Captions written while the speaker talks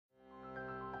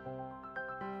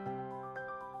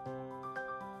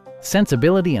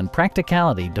Sensibility and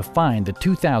practicality define the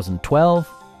 2012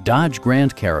 Dodge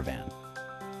Grand Caravan.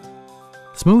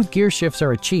 Smooth gear shifts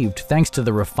are achieved thanks to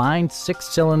the refined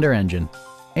 6-cylinder engine.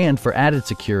 And for added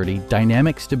security,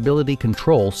 dynamic stability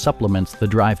control supplements the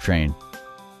drivetrain.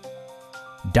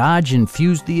 Dodge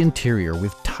infused the interior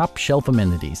with top-shelf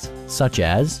amenities such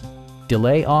as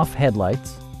delay-off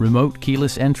headlights, remote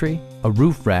keyless entry, a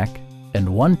roof rack, and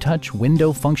one-touch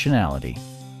window functionality.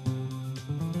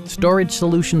 Storage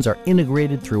solutions are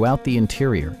integrated throughout the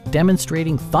interior,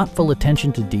 demonstrating thoughtful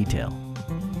attention to detail.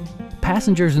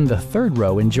 Passengers in the third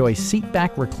row enjoy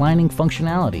seat-back reclining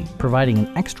functionality, providing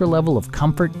an extra level of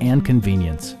comfort and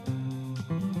convenience.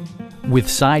 With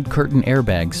side curtain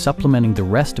airbags supplementing the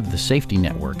rest of the safety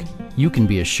network, you can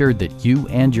be assured that you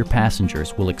and your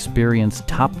passengers will experience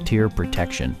top-tier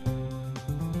protection.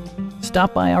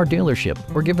 Stop by our dealership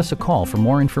or give us a call for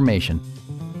more information.